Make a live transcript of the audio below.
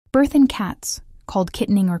Birth in cats, called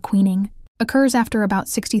kittening or queening, occurs after about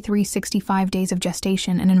 63-65 days of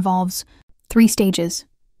gestation and involves 3 stages: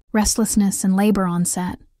 restlessness and labor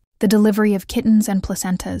onset, the delivery of kittens and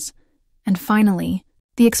placentas, and finally,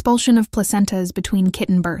 the expulsion of placentas between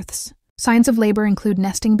kitten births. Signs of labor include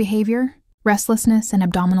nesting behavior, restlessness, and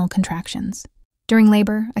abdominal contractions. During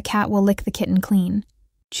labor, a cat will lick the kitten clean,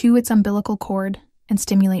 chew its umbilical cord, and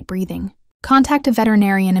stimulate breathing. Contact a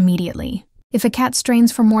veterinarian immediately. If a cat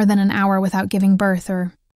strains for more than an hour without giving birth,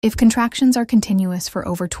 or if contractions are continuous for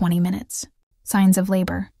over 20 minutes. Signs of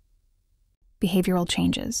labor. Behavioral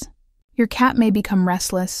changes. Your cat may become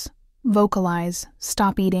restless, vocalize,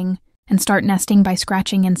 stop eating, and start nesting by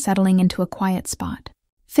scratching and settling into a quiet spot.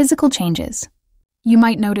 Physical changes. You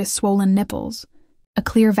might notice swollen nipples, a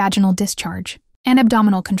clear vaginal discharge, and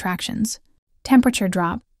abdominal contractions. Temperature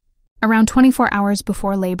drop. Around 24 hours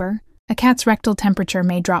before labor, a cat's rectal temperature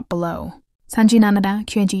may drop below.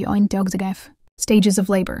 Stages of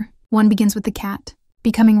labor. 1 begins with the cat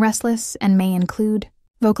becoming restless and may include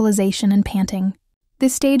vocalization and panting.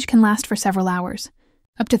 This stage can last for several hours,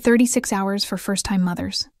 up to 36 hours for first-time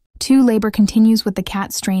mothers. 2, labor continues with the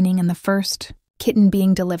cat straining and the first kitten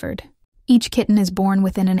being delivered. Each kitten is born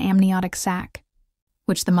within an amniotic sac,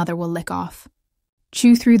 which the mother will lick off,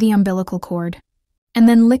 chew through the umbilical cord, and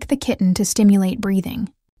then lick the kitten to stimulate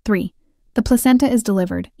breathing. 3, the placenta is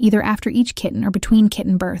delivered either after each kitten or between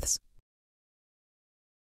kitten births.